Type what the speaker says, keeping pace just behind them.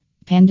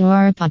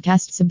Pandora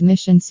podcast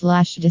submission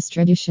slash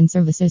distribution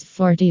services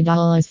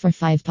 $40 for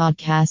 5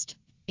 podcast.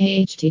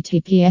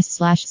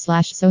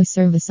 https so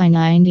service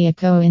India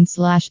coin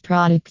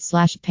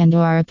 /product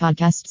Pandora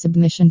podcast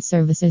submission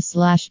services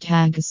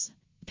 /tags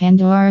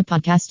Pandora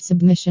podcast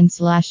submission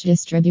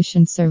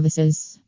 /distribution services.